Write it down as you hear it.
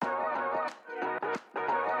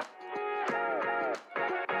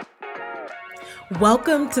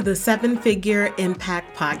Welcome to the Seven Figure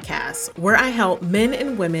Impact Podcast, where I help men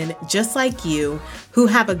and women just like you who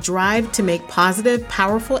have a drive to make positive,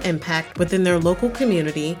 powerful impact within their local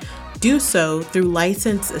community, do so through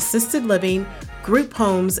licensed assisted living, group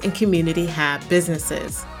homes, and community hab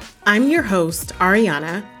businesses. I'm your host,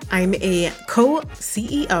 Ariana. I'm a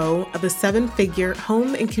co-CEO of a seven-figure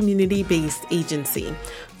home and community-based agency,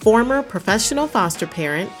 former professional foster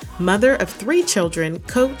parent, mother of 3 children,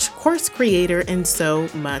 coach, course creator, and so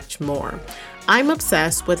much more. I'm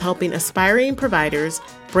obsessed with helping aspiring providers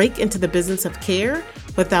break into the business of care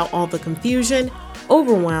without all the confusion,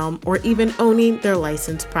 overwhelm, or even owning their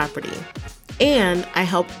licensed property. And I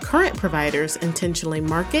help current providers intentionally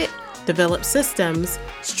market, develop systems,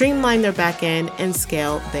 streamline their back end, and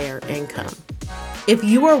scale their income. If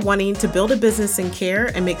you are wanting to build a business in care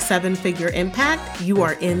and make 7-figure impact, you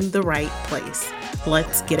are in the right place.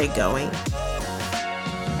 Let's get it going.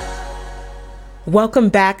 Welcome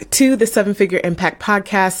back to the 7-Figure Impact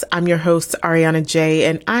Podcast. I'm your host, Ariana J,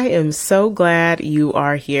 and I am so glad you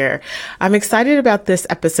are here. I'm excited about this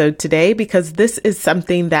episode today because this is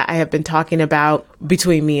something that I have been talking about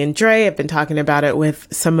between me and Dre. I've been talking about it with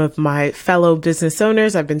some of my fellow business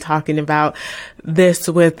owners. I've been talking about this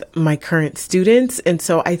with my current students. And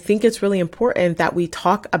so I think it's really important that we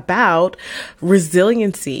talk about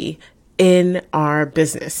resiliency in our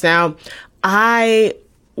business. Now, I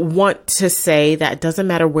want to say that it doesn't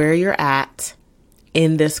matter where you're at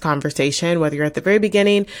in this conversation, whether you're at the very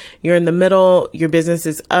beginning, you're in the middle, your business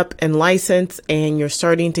is up and licensed and you're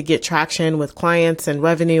starting to get traction with clients and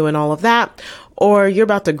revenue and all of that, or you're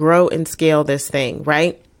about to grow and scale this thing,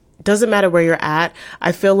 right? Doesn't matter where you're at.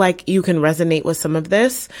 I feel like you can resonate with some of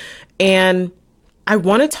this. And I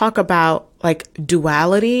want to talk about like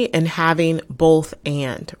duality and having both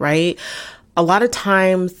and, right? A lot of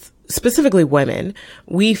times, specifically women,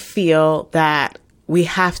 we feel that we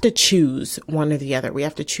have to choose one or the other. We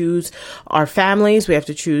have to choose our families, we have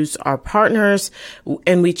to choose our partners,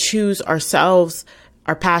 and we choose ourselves,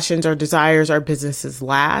 our passions, our desires, our businesses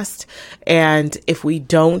last. And if we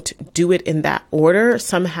don't do it in that order,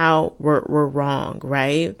 somehow we're wrong,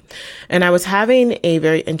 right? And I was having a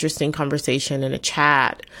very interesting conversation in a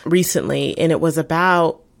chat recently, and it was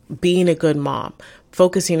about being a good mom,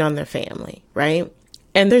 focusing on their family, right?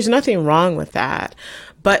 And there's nothing wrong with that,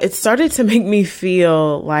 but it started to make me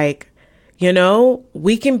feel like, you know,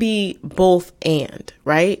 we can be both and,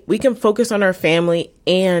 right? We can focus on our family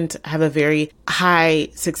and have a very high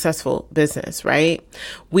successful business, right?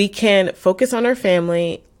 We can focus on our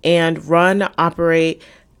family and operate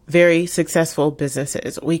very successful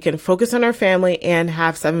businesses. We can focus on our family and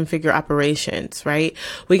have 7-figure operations, right?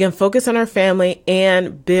 We can focus on our family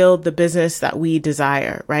and build the business that we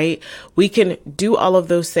desire, right? We can do all of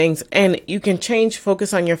those things, and you can change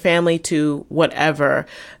focus on your family to whatever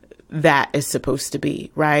that is supposed to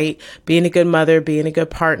be, right? Being a good mother, being a good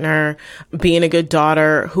partner, being a good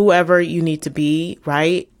daughter, whoever you need to be,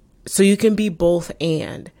 right? So you can be both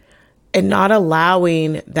and not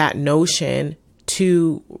allowing that notion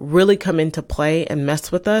to really come into play and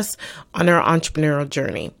mess with us on our entrepreneurial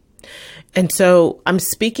journey. And so I'm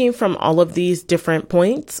speaking from all of these different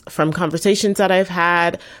points, from conversations that I've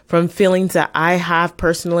had, from feelings that I have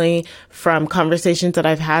personally, from conversations that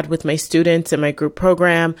I've had with my students in my group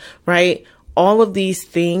program, right? All of these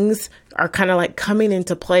things are kind of like coming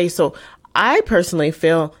into play. So I personally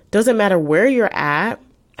feel doesn't matter where you're at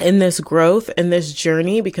in this growth, in this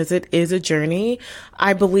journey, because it is a journey.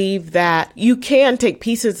 I believe that you can take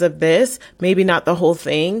pieces of this, maybe not the whole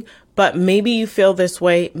thing, but maybe you feel this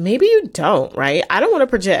way. Maybe you don't, right? I don't want to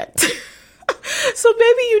project. So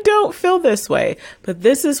maybe you don't feel this way, but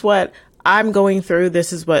this is what I'm going through.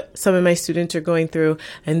 This is what some of my students are going through.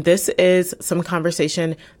 And this is some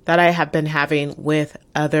conversation that I have been having with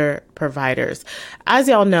other providers. As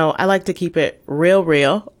y'all know, I like to keep it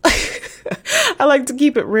real. I like to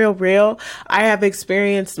keep it real. I have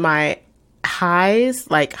experienced my highs,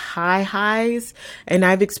 like high highs, and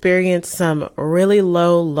I've experienced some really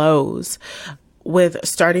low lows with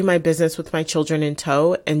starting my business with my children in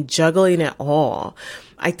tow and juggling it all.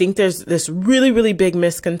 I think there's this really big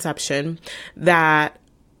misconception that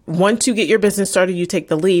once you get your business started, you take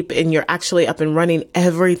the leap and you're actually up and running,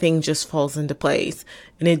 everything just falls into place.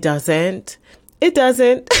 And it doesn't.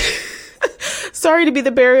 Sorry to be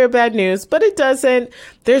the bearer of bad news, but it doesn't.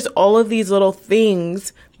 There's all of these little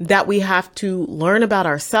things that we have to learn about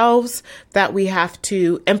ourselves, that we have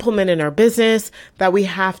to implement in our business, that we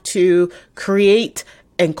have to create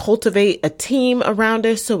and cultivate a team around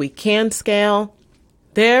us so we can scale.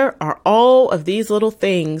 There are all of these little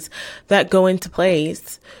things that go into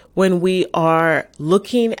place when we are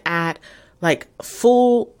looking at like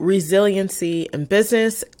full resiliency in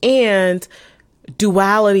business and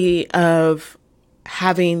duality of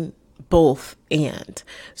having both and.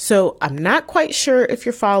 So I'm not quite sure if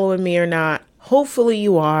you're following me or not. Hopefully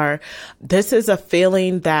you are. This is a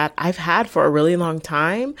feeling that I've had for a really long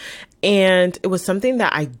time, and it was something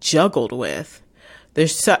that I juggled with.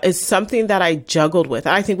 It's something that I juggled with.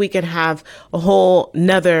 I think we can have a whole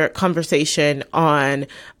nother conversation on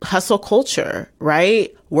hustle culture,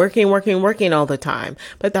 right? Working all the time.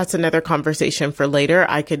 But that's another conversation for later.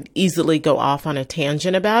 I could easily go off on a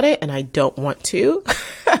tangent about it, and I don't want to,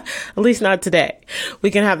 at least not today.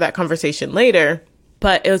 We can have that conversation later,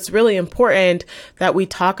 but it's really important that we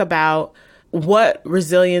talk about what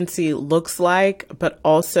resiliency looks like, but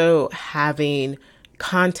also having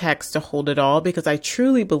context to hold it all, because I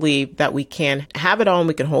truly believe that we can have it all and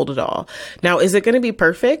we can hold it all. Now, is it going to be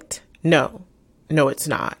perfect? No, it's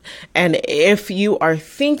not. And if you are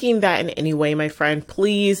thinking that in any way, my friend,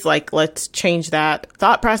 please, let's change that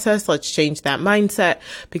thought process. Let's change that mindset,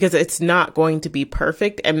 because it's not going to be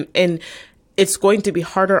perfect. And it's going to be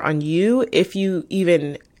harder on you if you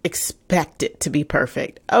even expect it to be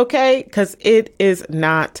perfect. Okay. Because it is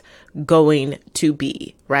not going to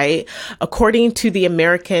be, right? According to the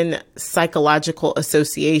American Psychological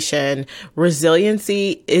Association,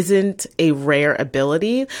 resiliency isn't a rare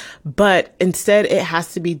ability, but instead it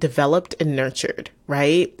has to be developed and nurtured,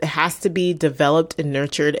 right? It has to be developed and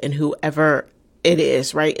nurtured in whoever it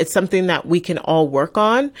is, right? It's something that we can all work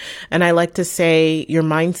on. And I like to say your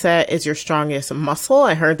mindset is your strongest muscle.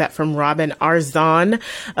 I heard that from Robin Arzon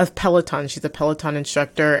of Peloton. She's a Peloton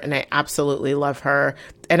instructor, and I absolutely love her.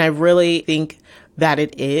 And I really think that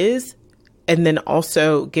it is. And then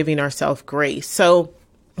also giving ourselves grace. So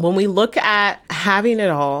when we look at having it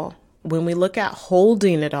all, when we look at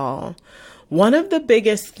holding it all, one of the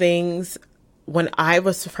biggest things when I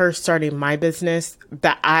was first starting my business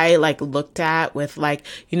that I looked at with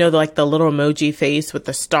the little emoji face with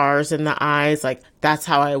the stars in the eyes, that's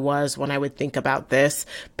how I was when I would think about this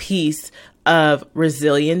piece of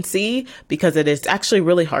resiliency, because it is actually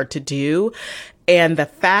really hard to do. And the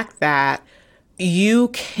fact that you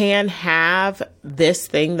can have this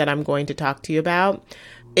thing that I'm going to talk to you about,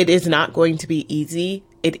 it is not going to be easy.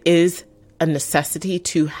 It is a necessity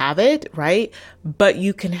to have it, right? But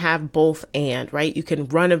you can have both and, right? You can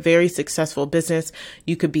run a very successful business.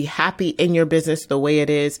 You could be happy in your business the way it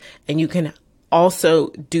is. And you can also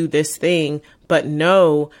do this thing, but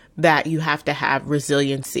know that you have to have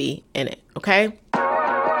resiliency in it, okay?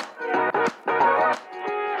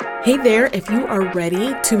 Hey there, if you are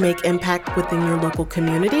ready to make impact within your local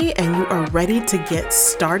community and you are ready to get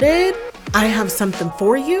started, I have something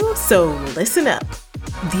for you, so listen up.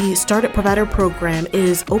 The Startup Provider Program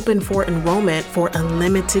is open for enrollment for a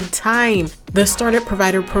limited time. The Startup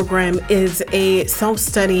Provider Program is a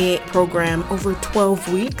self-study program over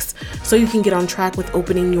 12 weeks, so you can get on track with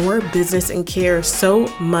opening your business and care so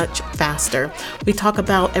much faster. We talk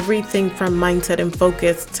about everything from mindset and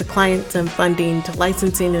focus to clients and funding to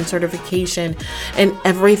licensing and certification and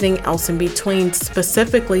everything else in between,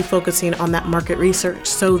 specifically focusing on that market research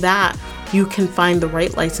so that you can find the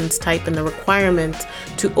right license type and the requirements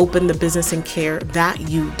to open the business and care that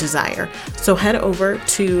you desire. So head over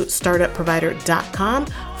to startupprovider.com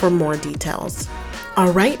for more details.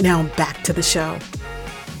 All right, now back to the show.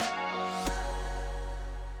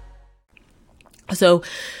 So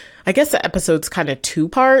I guess the episode's kind of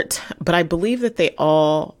two-part, but I believe that they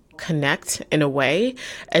all connect in a way.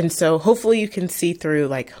 And so hopefully you can see through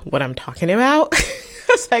what I'm talking about.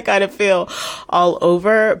 Because I kind of feel all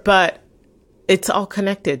over, but it's all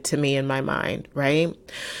connected to me in my mind, right?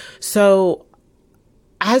 So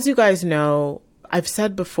as you guys know, I've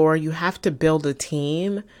said before, you have to build a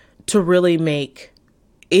team to really make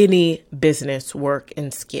any business work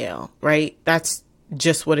and scale, right? That's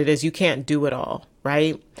just what it is. You can't do it all,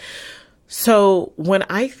 right? So when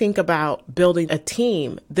I think about building a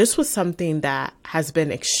team, this was something that has been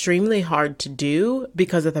extremely hard to do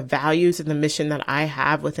because of the values and the mission that I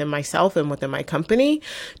have within myself and within my company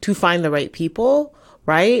to find the right people,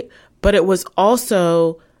 right? But it was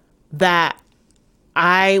also that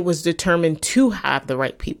I was determined to have the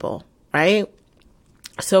right people, right?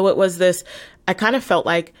 So it was this, I kind of felt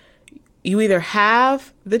like you either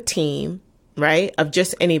have the team, right, of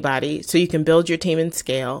just anybody so you can build your team and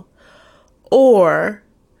scale, or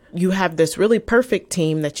you have this really perfect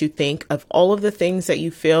team that you think of all of the things that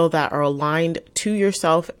you feel that are aligned to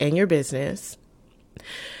yourself and your business.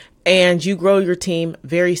 And you grow your team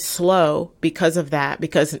very slow because of that,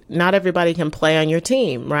 because not everybody can play on your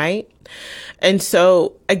team, right? And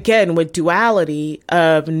so again, with duality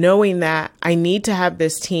of knowing that I need to have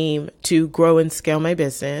this team to grow and scale my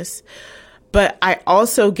business, but I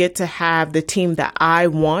also get to have the team that I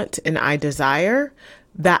want and I desire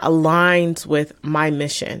that aligns with my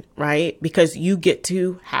mission, right? Because you get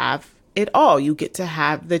to have it all. You get to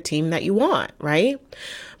have the team that you want, right?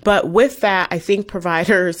 But with that, I think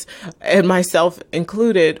providers, and myself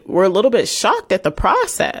included, were a little bit shocked at the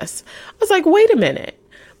process. I was like, wait a minute.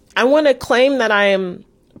 I want to claim that I am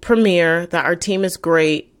premier, that our team is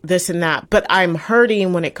great, this and that, but I'm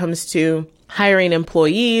hurting when it comes to hiring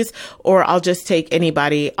employees, or I'll just take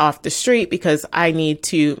anybody off the street because I need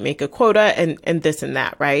to make a quota and this and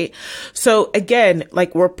that, right? So again,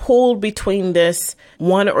 like we're pulled between this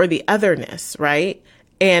one or the otherness, right?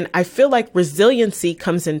 And I feel like resiliency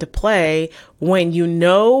comes into play when you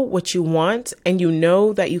know what you want and you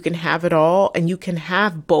know that you can have it all and you can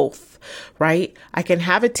have both, right? I can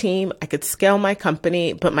have a team, I could scale my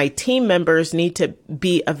company, but my team members need to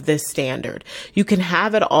be of this standard. You can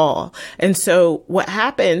have it all. And so what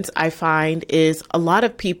happens, I find, is a lot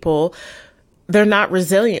of people, they're not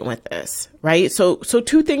resilient with this, right? So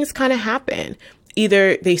two things kind of happen.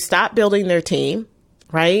 Either they stop building their team,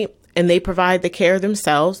 right? And they provide the care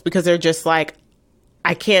themselves because they're just like,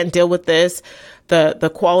 I can't deal with this.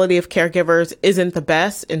 The quality of caregivers isn't the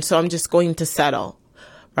best. And so I'm just going to settle.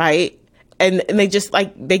 Right. And they just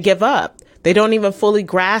they give up. They don't even fully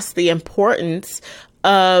grasp the importance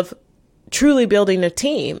of truly building a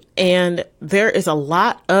team. And there is a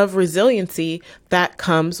lot of resiliency that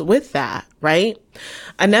comes with that. Right.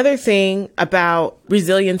 Another thing about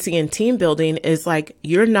resiliency and team building is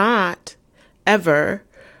you're not ever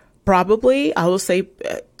probably, I will say,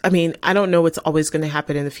 I don't know what's always going to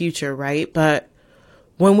happen in the future, right? But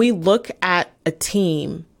when we look at a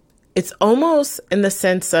team, it's almost in the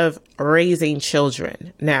sense of raising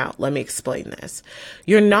children. Now, let me explain this.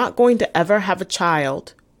 You're not going to ever have a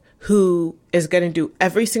child who is going to do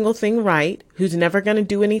every single thing right, who's never going to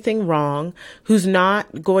do anything wrong, who's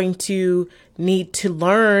not going to need to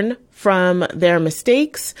learn from their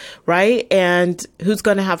mistakes, right? And who's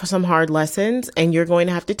going to have some hard lessons and you're going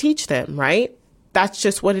to have to teach them, right? That's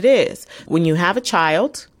just what it is. When you have a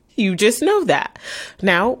child, you just know that.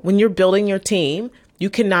 Now, when you're building your team, you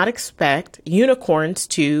cannot expect unicorns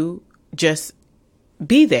to just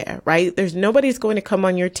be there, right? There's nobody's going to come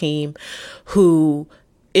on your team who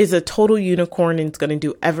is a total unicorn and is going to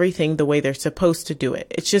do everything the way they're supposed to do it.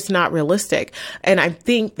 It's just not realistic. And I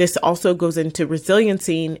think this also goes into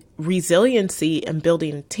resiliency and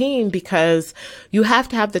building a team, because you have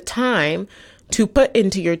to have the time to put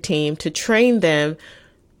into your team to train them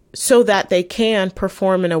so that they can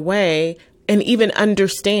perform in a way and even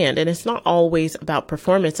understand. And it's not always about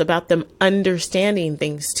performance, about them understanding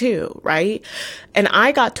things too, right? And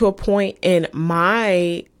I got to a point in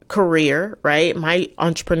my career, right, my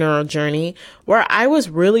entrepreneurial journey, where I was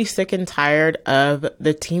really sick and tired of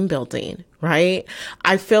the team building, right?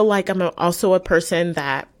 I feel like I'm also a person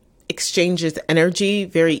that exchanges energy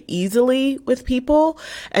very easily with people.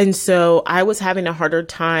 And so I was having a harder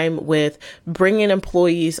time with bringing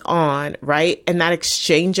employees on, right? And that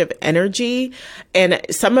exchange of energy. And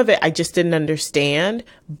some of it I just didn't understand,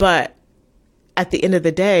 but at the end of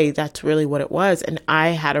the day, that's really what it was. And I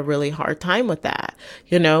had a really hard time with that.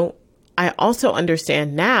 I also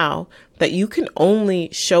understand now that you can only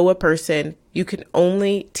show a person, you can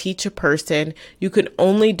only teach a person, you can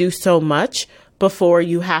only do so much before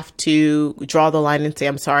you have to draw the line and say,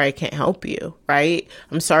 I'm sorry, I can't help you, right?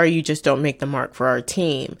 I'm sorry, you just don't make the mark for our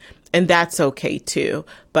team. And that's okay too.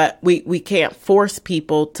 But we can't force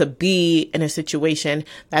people to be in a situation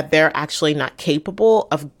that they're actually not capable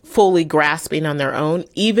of fully grasping on their own,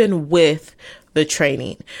 even with the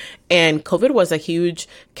training. And COVID was a huge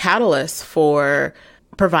catalyst for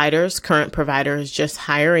providers, current providers, just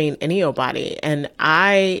hiring anybody. And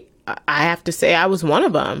I have to say I was one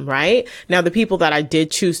of them, right? Now, the people that I did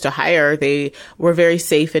choose to hire, they were very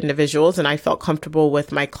safe individuals and I felt comfortable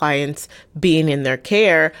with my clients being in their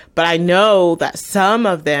care. But I know that some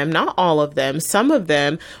of them, not all of them, some of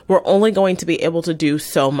them were only going to be able to do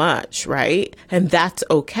so much, right? And that's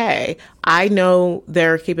okay. I know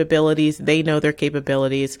their capabilities. They know their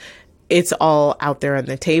capabilities. It's all out there on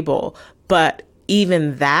the table. But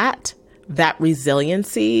even that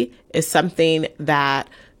resiliency is something that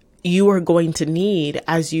you are going to need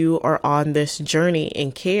as you are on this journey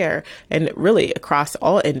in care, and really across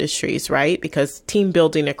all industries, right? Because team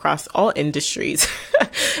building across all industries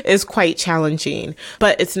is quite challenging.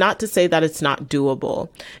 But it's not to say that it's not doable.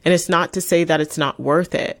 And it's not to say that it's not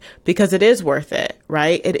worth it, because it is worth it,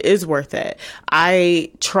 right? It is worth it.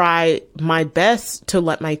 I try my best to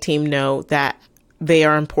let my team know that they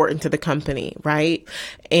are important to the company, right?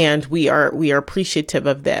 And we are appreciative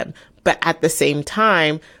of them. But at the same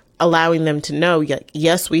time, allowing them to know,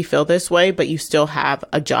 yes, we feel this way, but you still have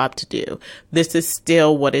a job to do. This is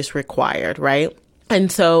still what is required, right?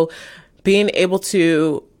 And so being able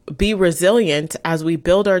to be resilient as we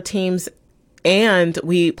build our teams, and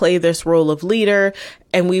we play this role of leader,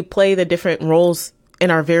 and we play the different roles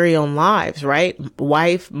in our very own lives, right?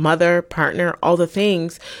 Wife, mother, partner, all the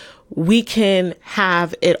things. We can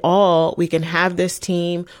have it all. We can have this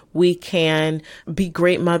team. We can be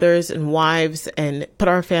great mothers and wives and put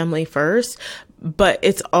our family first. But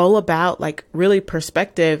it's all about like really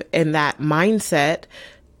perspective and that mindset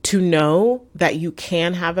to know that you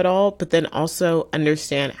can have it all, but then also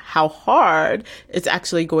understand how hard it's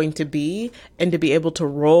actually going to be, and to be able to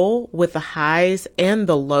roll with the highs and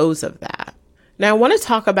the lows of that. Now, I want to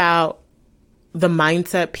talk about the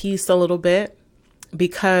mindset piece a little bit,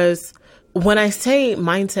 because when I say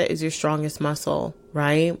mindset is your strongest muscle,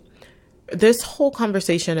 right? This whole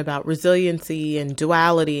conversation about resiliency and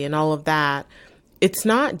duality and all of that, it's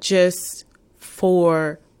not just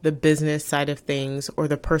for the business side of things or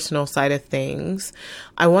the personal side of things.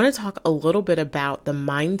 I want to talk a little bit about the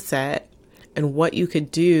mindset and what you could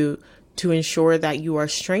do to ensure that you are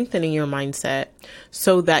strengthening your mindset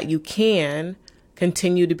so that you can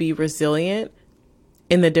continue to be resilient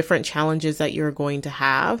in the different challenges that you're going to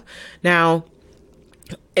have. Now,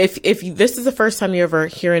 if this is the first time you're ever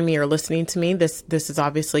hearing me or listening to me, this is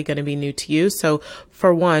obviously going to be new to you. So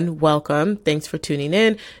for one, welcome. Thanks for tuning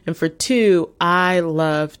in. And for two, I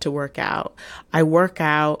love to work out. I work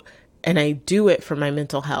out and I do it for my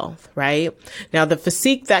mental health, right? Now, the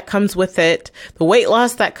physique that comes with it, the weight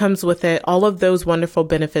loss that comes with it, all of those wonderful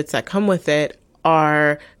benefits that come with it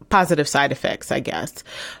are positive side effects, I guess.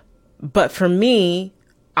 But for me,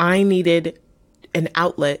 I needed an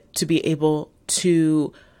outlet to be able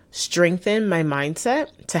to strengthen my mindset,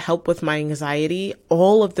 to help with my anxiety,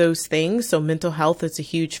 all of those things. So mental health is a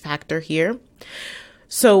huge factor here.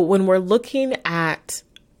 So when we're looking at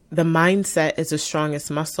the mindset as the strongest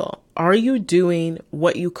muscle, are you doing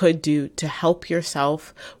what you could do to help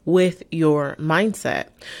yourself with your mindset?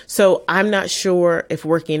 So I'm not sure if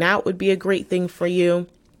working out would be a great thing for you.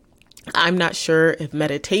 I'm not sure if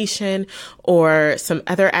meditation or some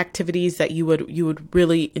other activities that you would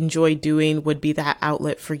really enjoy doing would be that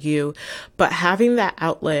outlet for you. But having that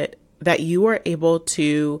outlet that you are able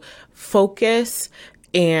to focus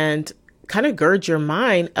and kind of gird your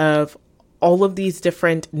mind of all of these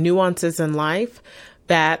different nuances in life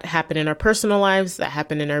that happen in our personal lives, that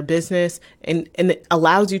happen in our business, and it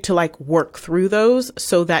allows you to like work through those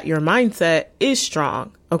so that your mindset is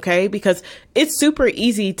strong. Okay, because it's super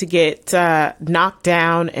easy to get knocked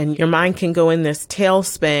down and your mind can go in this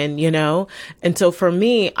tailspin, you know? And so for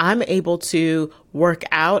me, I'm able to work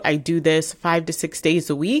out. I do this 5 to 6 days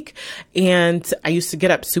a week. And I used to get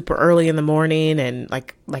up super early in the morning and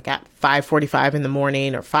like at 5:45 in the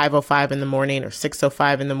morning or 5:05 in the morning or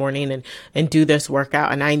 6:05 in the morning and do this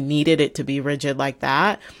workout. And I needed it to be rigid like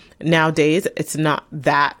that. Nowadays, it's not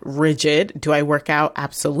that rigid. Do I work out?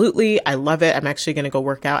 Absolutely. I love it. I'm actually going to go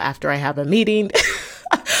work out after I have a meeting.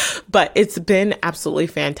 But it's been absolutely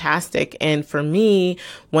fantastic. And for me,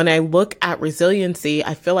 when I look at resiliency,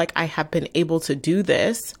 I feel like I have been able to do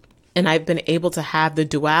this. And I've been able to have the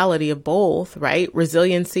duality of both, right?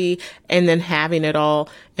 Resiliency and then having it all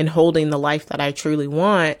and holding the life that I truly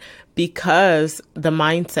want, because the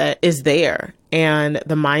mindset is there and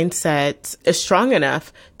the mindset is strong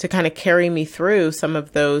enough to kind of carry me through some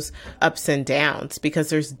of those ups and downs, because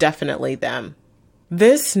there's definitely them.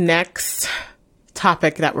 This next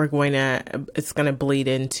topic that it's going to bleed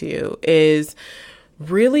into is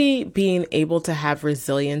really being able to have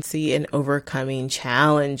resiliency in overcoming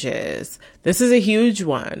challenges. This is a huge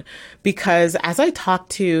one, because as I talk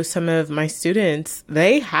to some of my students,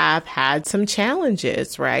 they have had some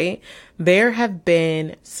challenges, right? There have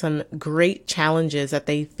been some great challenges that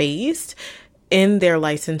they faced in their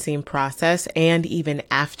licensing process and even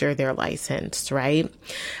after they're licensed, right?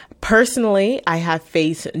 Personally, I have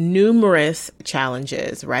faced numerous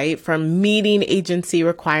challenges, right? From meeting agency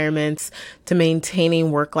requirements to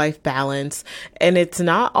maintaining work-life balance. And it's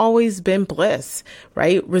not always been bliss,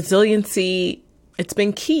 right? Resiliency, it's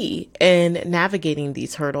been key in navigating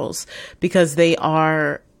these hurdles, because they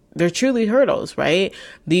are they're truly hurdles, right?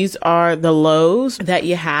 These are the lows that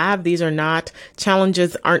you have. These are not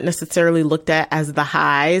challenges, aren't necessarily looked at as the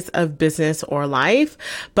highs of business or life.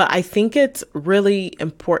 But I think it's really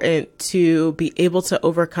important to be able to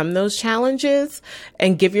overcome those challenges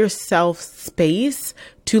and give yourself space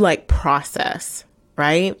to like process,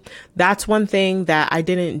 right? That's one thing that I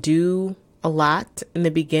didn't do a lot in the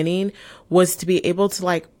beginning, was to be able to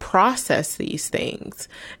like process these things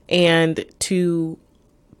and to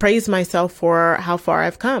praise myself for how far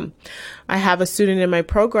I've come. I have a student in my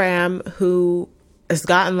program who has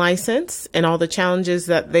gotten licensed and all the challenges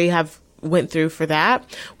that they have went through for that,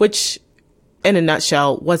 which in a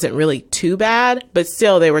nutshell wasn't really too bad, but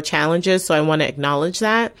still they were challenges. So I want to acknowledge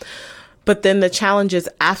that. But then the challenges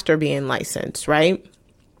after being licensed, right?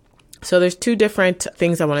 So there's two different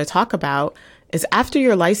things I want to talk about. Is after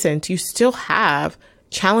you're licensed, you still have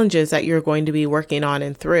challenges that you're going to be working on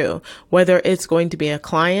and through, whether it's going to be a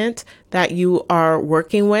client that you are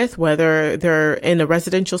working with, whether they're in a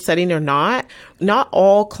residential setting or not. Not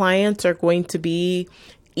all clients are going to be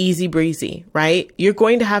easy breezy, right? You're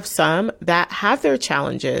going to have some that have their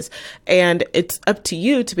challenges, and it's up to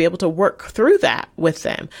you to be able to work through that with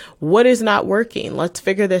them. What is not working? Let's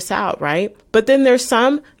figure this out, right? But then there's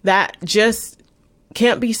some that just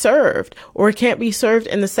can't be served or can't be served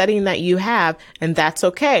in the setting that you have, and that's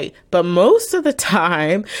okay. But most of the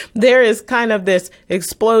time, there is kind of this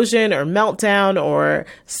explosion or meltdown or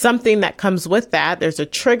something that comes with that. There's a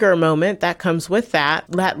trigger moment that comes with that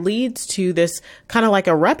leads to this kind of like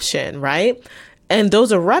eruption, right? And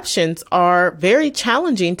those eruptions are very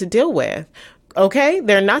challenging to deal with. Okay,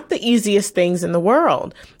 they're not the easiest things in the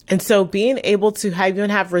world. And so being able to even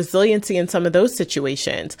have resiliency in some of those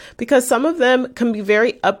situations, because some of them can be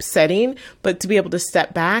very upsetting, but to be able to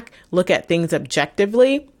step back, look at things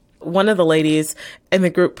objectively. One of the ladies in the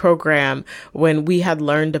group program, when we had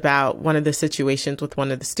learned about one of the situations with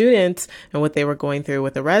one of the students and what they were going through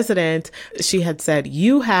with a resident, she had said,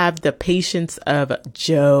 "You have the patience of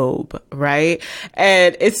Job," right?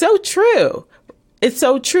 And it's so true. It's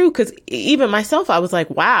so true, because even myself, I was like,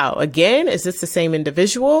 wow, again, is this the same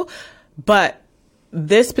individual? But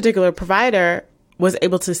this particular provider was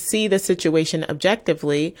able to see the situation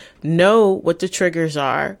objectively, know what the triggers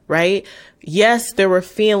are, right? Yes, there were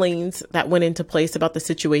feelings that went into place about the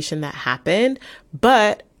situation that happened,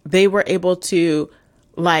 but they were able to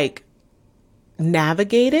like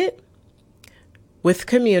navigate it with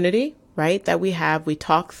community, right? That we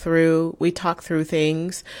talk through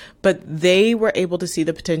things, but they were able to see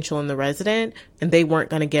the potential in the resident, and they weren't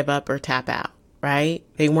going to give up or tap out, right?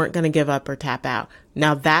 They weren't going to give up or tap out.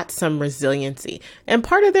 Now that's some resiliency, and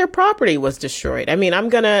part of their property was destroyed. I mean, I'm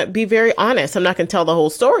going to be very honest. I'm not going to tell the whole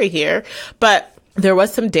story here, but there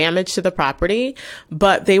was some damage to the property,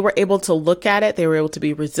 but they were able to look at it. They were able to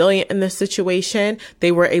be resilient in this situation.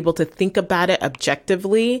 They were able to think about it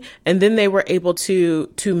objectively. And then they were able to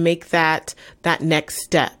make that next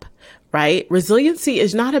step, right? Resiliency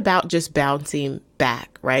is not about just bouncing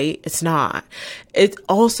back, right? It's not. It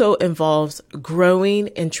also involves growing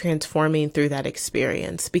and transforming through that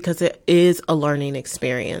experience, because it is a learning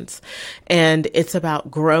experience, and it's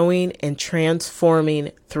about growing and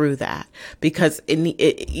transforming through that, because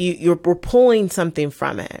we're pulling something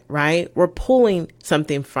from it, right? We're pulling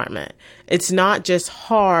something from it. It's not just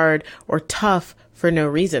hard or tough for no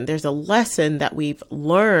reason. There's a lesson that we've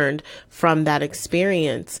learned from that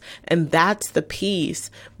experience. And that's the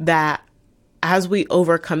piece that, as we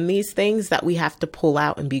overcome these things, that we have to pull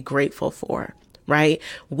out and be grateful for, right?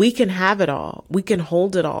 We can have it all. We can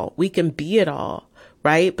hold it all. We can be it all,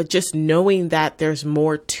 right? But just knowing that there's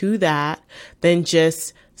more to that than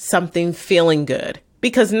just something feeling good,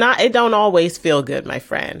 because it don't always feel good, my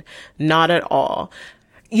friend. Not at all.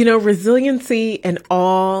 You know, resiliency and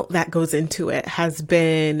all that goes into it has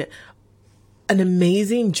been an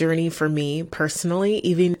amazing journey for me personally,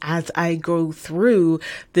 even as I go through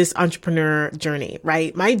this entrepreneur journey,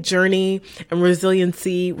 right? My journey and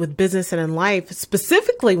resiliency with business and in life,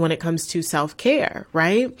 specifically when it comes to self-care,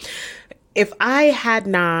 right? If I had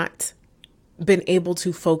not been able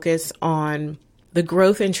to focus on the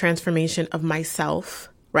growth and transformation of myself,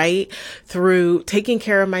 right, through taking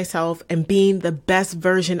care of myself and being the best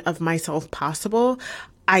version of myself possible,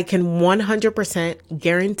 I can 100%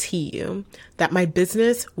 guarantee you that my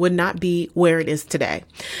business would not be where it is today.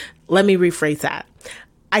 Let me rephrase that.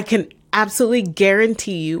 I can absolutely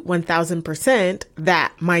guarantee you 1000%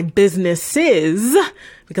 that my businesses,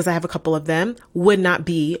 because I have a couple of them, would not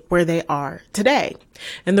be where they are today.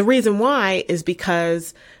 And the reason why is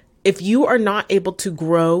because if you are not able to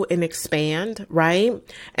grow and expand, right,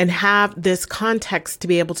 and have this context to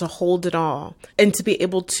be able to hold it all and to be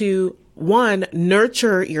able to, one,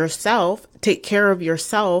 nurture yourself, take care of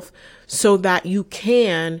yourself so that you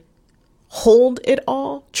can hold it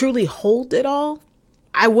all, truly hold it all,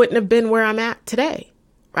 I wouldn't have been where I'm at today,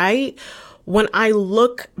 right? When I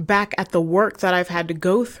look back at the work that I've had to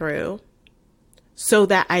go through so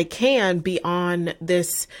that I can be on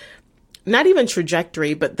this, not even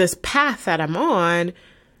trajectory, but this path that I'm on,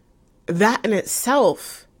 that in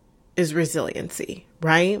itself is resiliency,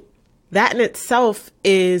 right? That in itself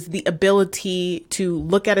is the ability to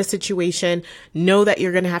look at a situation, know that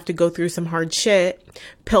you're going to have to go through some hard shit,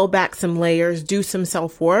 peel back some layers, do some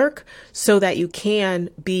self-work so that you can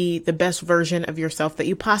be the best version of yourself that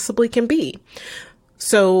you possibly can be.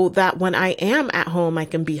 So that when I am at home, I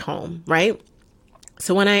can be home, right?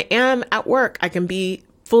 So when I am at work, I can be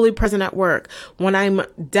fully present at work. When I'm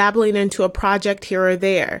dabbling into a project here or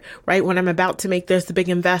there, right? When I'm about to make this big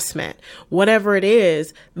investment, whatever it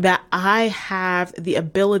is, that I have the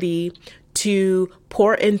ability to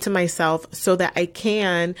pour into myself so that I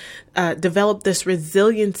can develop this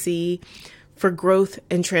resiliency for growth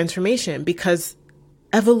and transformation, because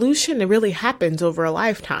evolution, it really happens over a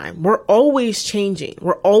lifetime. We're always changing.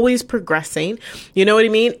 We're always progressing. You know what I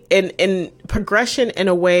mean? And progression in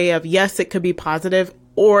a way of, yes, it could be positive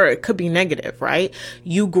or it could be negative, right?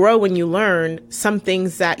 You grow when you learn. Some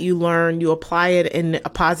things that you learn, you apply it in a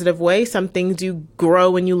positive way. Some things you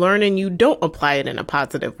grow when you learn and you don't apply it in a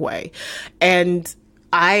positive way. And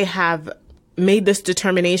I have made this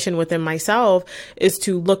determination within myself is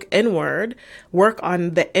to look inward, work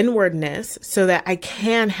on the inwardness so that I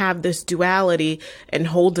can have this duality and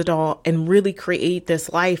hold it all and really create this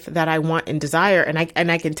life that I want and desire. And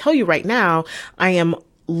I can tell you right now, I am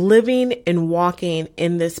living and walking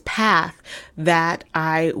in this path that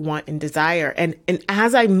I want and desire. And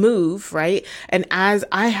as I move, right, and as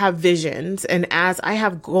I have visions and as I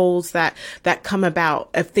have goals that come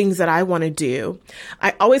about of things that I want to do,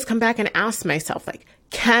 I always come back and ask myself, like,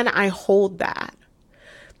 can I hold that?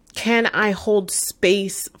 Can I hold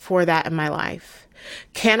space for that in my life?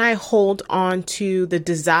 Can I hold on to the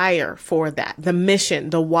desire for that, the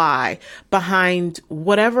mission, the why behind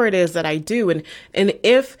whatever it is that I do? And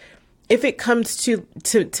if it comes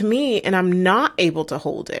to me and I'm not able to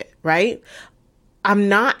hold it, right? I'm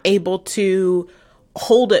not able to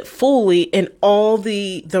hold it fully in all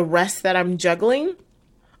the rest that I'm juggling,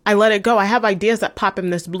 I let it go. I have ideas that pop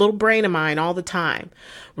in this little brain of mine all the time,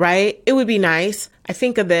 right? It would be nice. I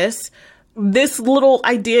think of this little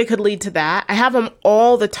idea could lead to that. I have them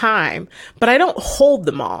all the time, but I don't hold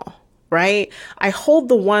them all, right? I hold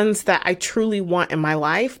the ones that I truly want in my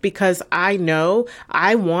life because I know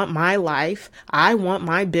I want my life, I want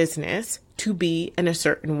my business to be in a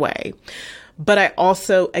certain way. But I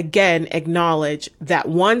also, again, acknowledge that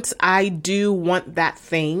once I do want that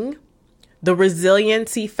thing, the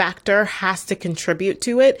resiliency factor has to contribute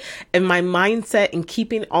to it. And my mindset in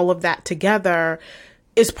keeping all of that together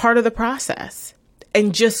is part of the process.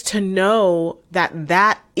 And just to know that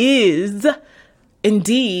that is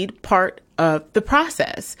indeed part of the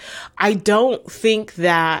process. I don't think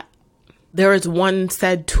that there is one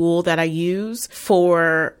said tool that I use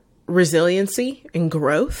for resiliency and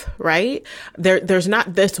growth, right? There's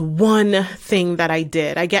not this one thing that I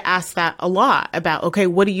did. I get asked that a lot about, okay,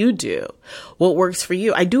 what do you do? What works for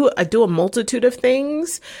you? I do a multitude of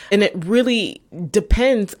things, and it really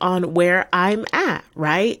depends on where I'm at,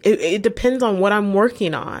 right? It depends on what I'm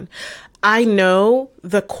working on. I know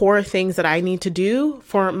the core things that I need to do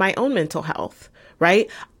for my own mental health,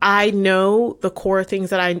 right? I know the core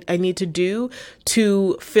things that I need to do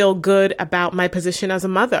to feel good about my position as a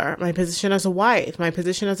mother, my position as a wife, my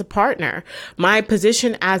position as a partner, my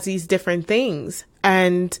position as these different things.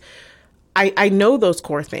 And I know those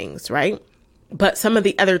core things, right? But some of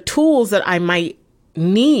the other tools that I might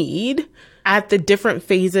need at the different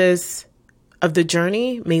phases of the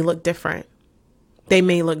journey may look different. They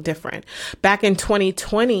may look different. Back in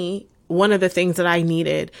 2020, one of the things that I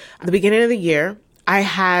needed at the beginning of the year, I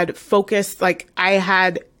had focused, I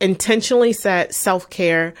had intentionally set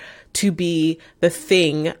self-care to be the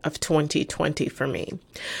thing of 2020 for me.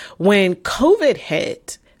 When COVID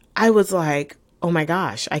hit, I was like, oh my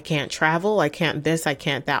gosh, I can't travel. I can't this, I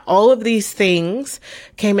can't that. All of these things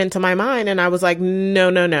came into my mind and I was like,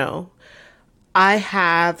 no. I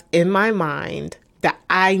have in my mind that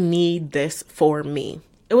I need this for me.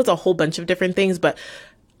 It was a whole bunch of different things, but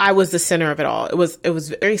I was the center of it all. It was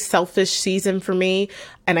a very selfish season for me,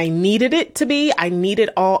 and I needed it to be. I needed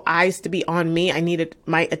all eyes to be on me. I needed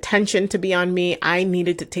my attention to be on me. I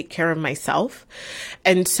needed to take care of myself.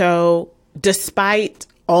 And so despite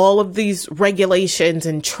all of these regulations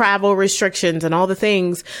and travel restrictions and all the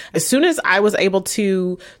things, as soon as I was able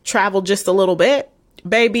to travel just a little bit,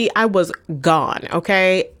 baby, I was gone.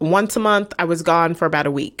 Okay. Once a month, I was gone for about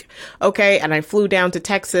a week. Okay. And I flew down to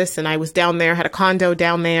Texas and I was down there, had a condo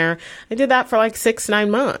down there. I did that for like 6-9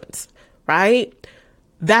 months. Right.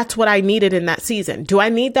 That's what I needed in that season. Do I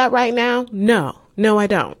need that right now? No, I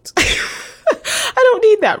don't. I don't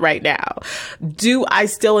need that right now. Do I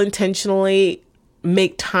still intentionally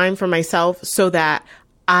make time for myself so that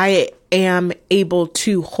I am able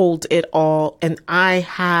to hold it all and I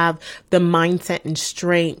have the mindset and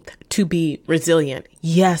strength to be resilient?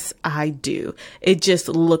 Yes, I do. It just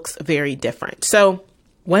looks very different. So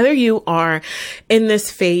whether you are in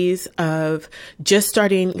this phase of just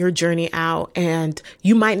starting your journey out and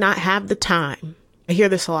you might not have the time, I hear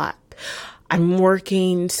this a lot. I'm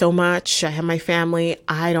working so much. I have my family.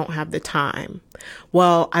 I don't have the time.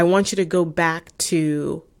 Well, I want you to go back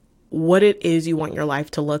to what it is you want your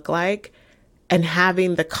life to look like and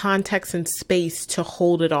having the context and space to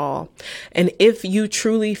hold it all. And if you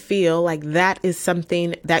truly feel like that is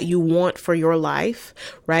something that you want for your life,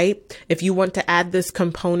 right? If you want to add this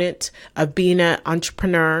component of being an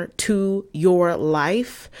entrepreneur to your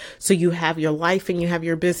life, so you have your life and you have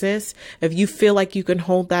your business, if you feel like you can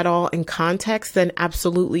hold that all in context, then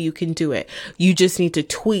absolutely you can do it. You just need to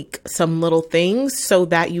tweak some little things so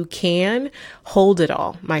that you can hold it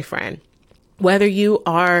all, my friend. Whether you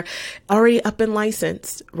are already up and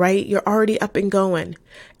licensed, right? You're already up and going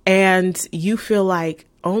and you feel like,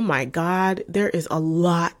 oh my God, there is a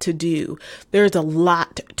lot to do. There's a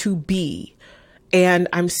lot to be. And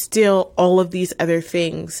I'm still all of these other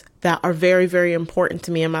things that are very, very important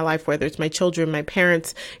to me in my life, whether it's my children, my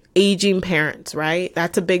parents, aging parents, right?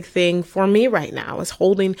 That's a big thing for me right now, is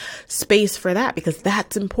holding space for that because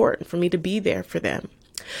that's important for me to be there for them.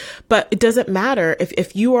 But it doesn't matter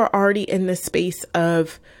if you are already in this space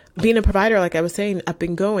of being a provider, like I was saying, up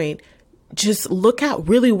and going, just look at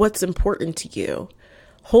really what's important to you.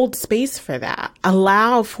 Hold space for that.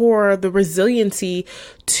 Allow for the resiliency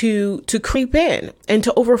to creep in and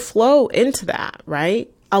to overflow into that, right?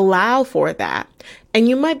 Allow for that. And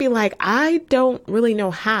you might be like, I don't really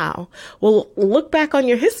know how. Well, look back on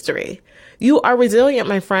your history. You are resilient,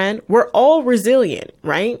 my friend. We're all resilient,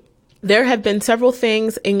 right? There have been several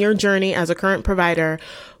things in your journey as a current provider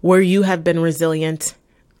where you have been resilient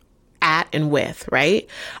at and with, right?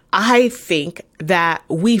 I think that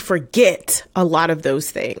we forget a lot of those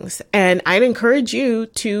things. And I'd encourage you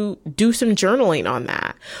to do some journaling on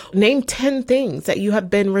that. Name 10 things that you have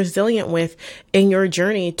been resilient with in your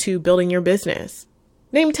journey to building your business.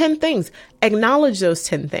 Name 10 things. Acknowledge those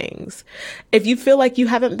 10 things. If you feel like you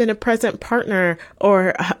haven't been a present partner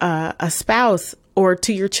or a spouse or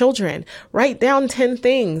to your children, write down 10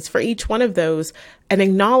 things for each one of those and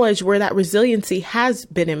acknowledge where that resiliency has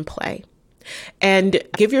been in play. And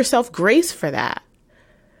give yourself grace for that.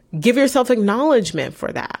 Give yourself acknowledgement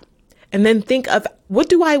for that. And then think of, what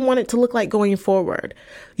do I want it to look like going forward?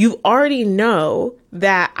 You already know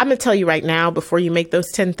that, I'm going to tell you right now, before you make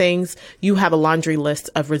those 10 things, you have a laundry list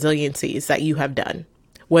of resiliencies that you have done.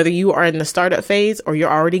 Whether you are in the startup phase or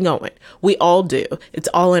you're already going, we all do. It's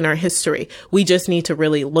all in our history. We just need to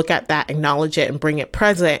really look at that, acknowledge it, and bring it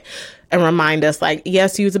present and remind us like,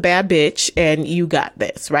 yes, you's a bad bitch and you got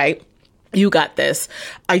this, right? You got this.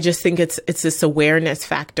 I just think it's this awareness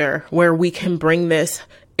factor where we can bring this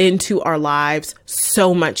into our lives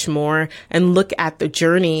so much more and look at the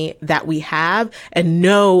journey that we have and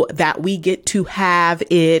know that we get to have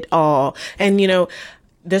it all. And, you know,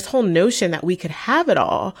 this whole notion that we could have it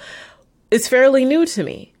all is fairly new to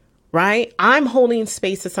me, right? I'm holding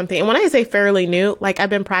space to something. And when I say fairly new, like I've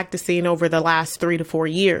been practicing over the last 3 to 4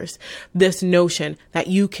 years, this notion that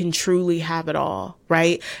you can truly have it all,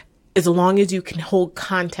 right? As long as you can hold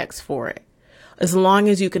context for it, as long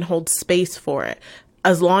as you can hold space for it,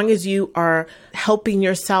 as long as you are helping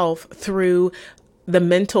yourself through the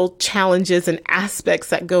mental challenges and aspects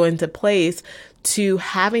that go into place to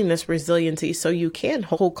having this resiliency so you can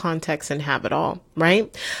hold context and have it all,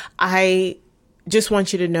 right? I just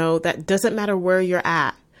want you to know that doesn't matter where you're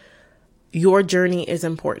at. Your journey is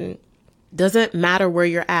important. Doesn't matter where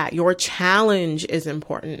you're at. Your challenge is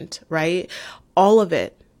important, right? All of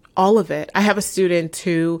it. All of it. I have a student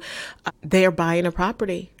who they are buying a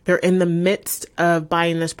property. They're in the midst of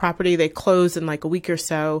buying this property. They close in like a week or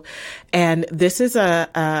so. And this is a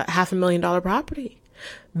 $500,000 property.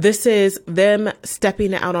 This is them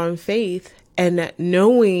stepping out on faith and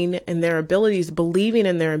knowing in their abilities, believing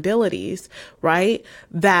in their abilities, right?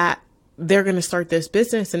 That they're going to start this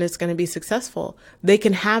business and it's going to be successful. They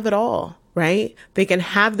can have it all, right? They can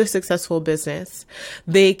have the successful business.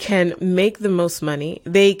 They can make the most money.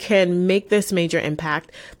 They can make this major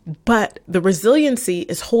impact. But the resiliency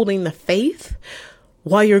is holding the faith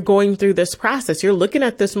while you're going through this process. You're looking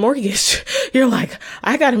at this mortgage. You're like,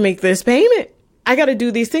 I got to make this payment. I got to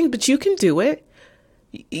do these things, but you can do it.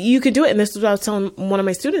 You can do it. And this is what I was telling one of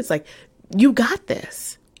my students, like, you got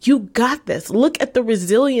this. You got this. Look at the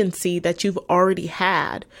resiliency that you've already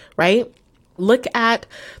had, right? Look at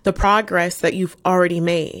the progress that you've already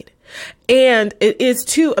made. And it is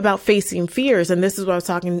too about facing fears. And this is what I was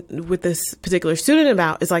talking with this particular student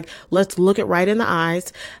about, is like, let's look it right in the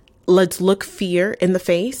eyes. Let's look fear in the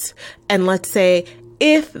face. And let's say,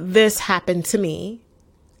 if this happened to me,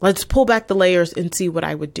 let's pull back the layers and see what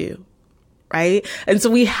I would do. Right. And so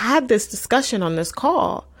we had this discussion on this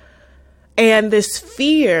call, and this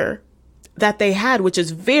fear that they had, which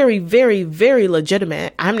is very, very, very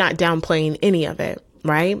legitimate. I'm not downplaying any of it.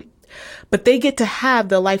 Right. But they get to have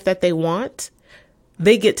the life that they want.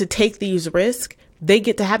 They get to take these risks. They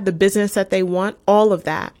get to have the business that they want, all of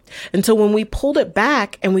that. And so when we pulled it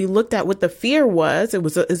back and we looked at what the fear was, it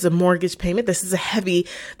was a mortgage payment. This is a heavy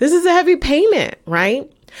payment.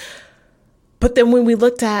 Right. But then when we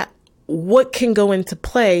looked at what can go into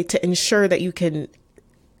play to ensure that you can,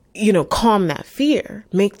 calm that fear,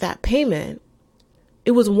 make that payment,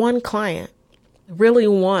 it was one client, really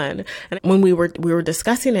one. And when we were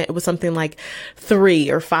discussing it, it was something like 3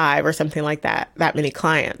 or 5 or something like that many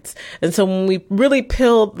clients. And so when we really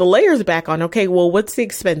peeled the layers back on, okay, well, what's the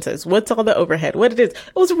expenses? What's all the overhead? What it is?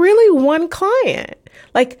 It was really one client.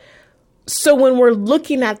 So when we're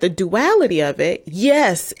looking at the duality of it,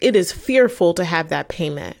 yes, it is fearful to have that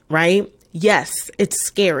payment, right? Yes, it's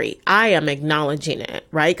scary. I am acknowledging it,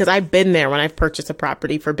 right? Because I've been there when I've purchased a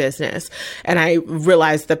property for business and I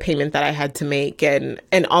realized the payment that I had to make and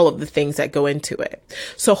all of the things that go into it.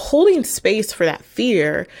 So holding space for that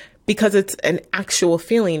fear, because it's an actual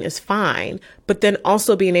feeling, is fine, but then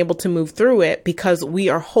also being able to move through it because we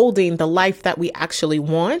are holding the life that we actually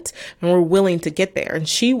want and we're willing to get there. And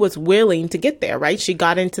she was willing to get there, right? She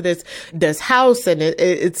got into this house and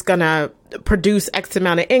it's going to produce X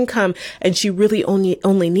amount of income. And she really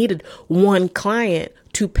only needed one client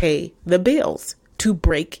to pay the bills, to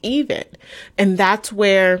break even. And that's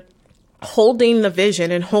where holding the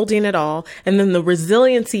vision and holding it all, and then the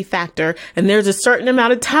resiliency factor. And there's a certain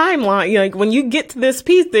amount of timeline. Like when you get to this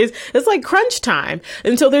piece, it's like crunch time.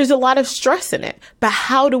 And so there's a lot of stress in it. But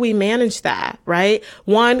how do we manage that, right?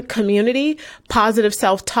 One, community, positive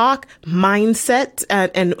self-talk, mindset,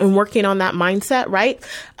 and working on that mindset, right?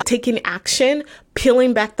 Taking action,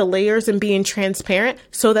 peeling back the layers and being transparent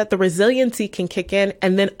so that the resiliency can kick in.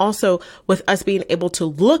 And then also with us being able to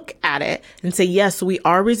look at it and say, yes, we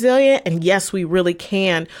are resilient. And yes, we really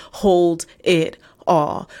can hold it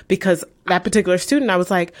all. Because that particular student, I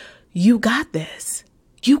was like, you got this.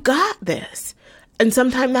 You got this. And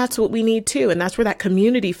sometimes that's what we need too. And that's where that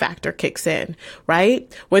community factor kicks in,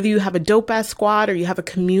 right? Whether you have a dope ass squad or you have a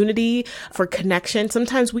community for connection,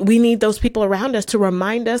 sometimes we need those people around us to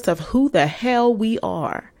remind us of who the hell we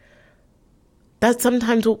are. That's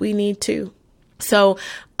sometimes what we need too. So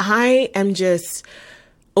I am just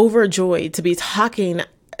overjoyed to be talking,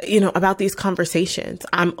 about these conversations.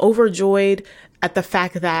 I'm overjoyed at the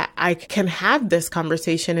fact that I can have this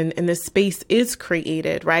conversation and this space is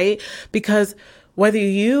created, right? Because whether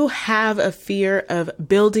you have a fear of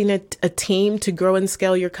building a team to grow and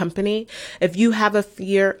scale your company, if you have a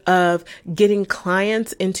fear of getting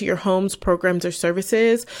clients into your homes, programs, or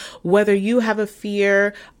services, whether you have a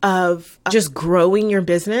fear of just growing your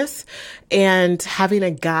business and having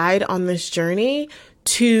a guide on this journey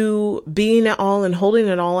to being it all and holding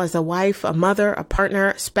it all as a wife, a mother, a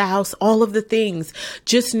partner, spouse, all of the things,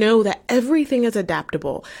 just know that everything is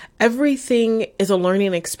adaptable. Everything is a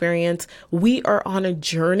learning experience. We are on a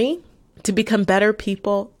journey to become better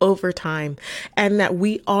people over time, and that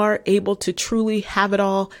we are able to truly have it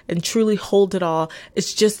all and truly hold it all.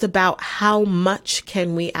 It's just about how much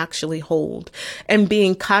can we actually hold, and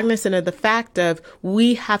being cognizant of the fact of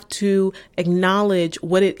we have to acknowledge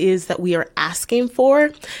what it is that we are asking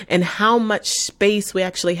for and how much space we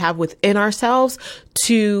actually have within ourselves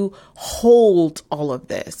to hold all of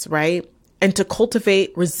this, right? And to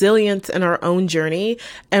cultivate resilience in our own journey.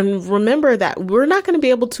 And remember that we're not going to be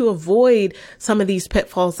able to avoid some of these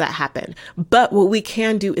pitfalls that happen. But what we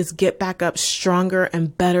can do is get back up stronger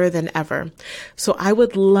and better than ever. So I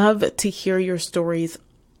would love to hear your stories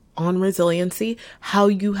on resiliency, how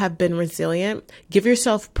you have been resilient. Give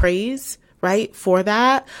yourself praise, right? For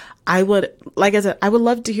that. Like I said, I would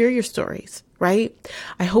love to hear your stories, right?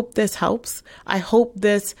 I hope this helps. I hope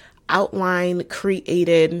this outline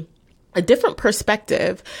created a different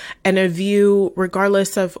perspective and a view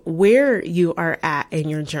regardless of where you are at in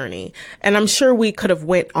your journey. And I'm sure we could have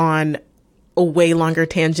went on a way longer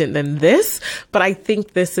tangent than this, but I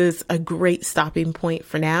think this is a great stopping point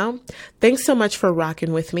for now. Thanks so much for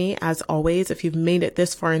rocking with me. As always, if you've made it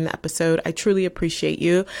this far in the episode, I truly appreciate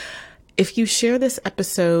you. If you share this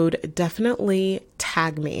episode, definitely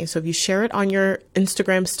tag me. So if you share it on your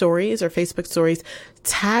Instagram stories or Facebook stories,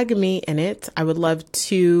 tag me in it. I would love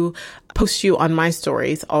to post you on my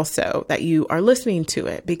stories also that you are listening to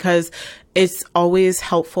it, because it's always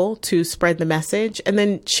helpful to spread the message and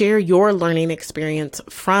then share your learning experience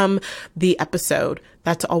from the episode.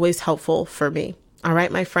 That's always helpful for me. All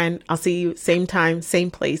right, my friend, I'll see you same time,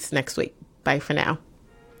 same place next week. Bye for now.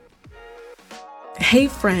 Hey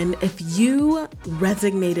friend, if you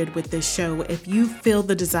resonated with this show, if you feel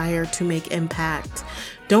the desire to make impact,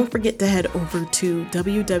 don't forget to head over to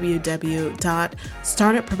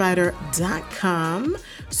www.startupprovider.com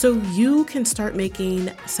so you can start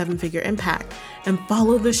making seven-figure impact, and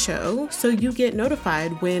follow the show so you get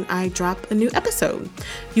notified when I drop a new episode.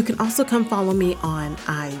 You can also come follow me on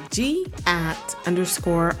IG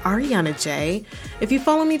 @_Ariana J. If you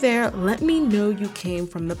follow me there, let me know you came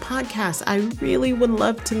from the podcast. I really would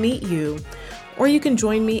love to meet you. Or you can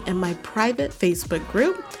join me in my private Facebook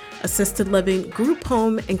group, Assisted Living Group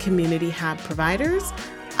Home and Community Hab Providers.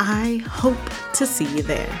 I hope to see you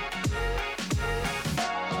there.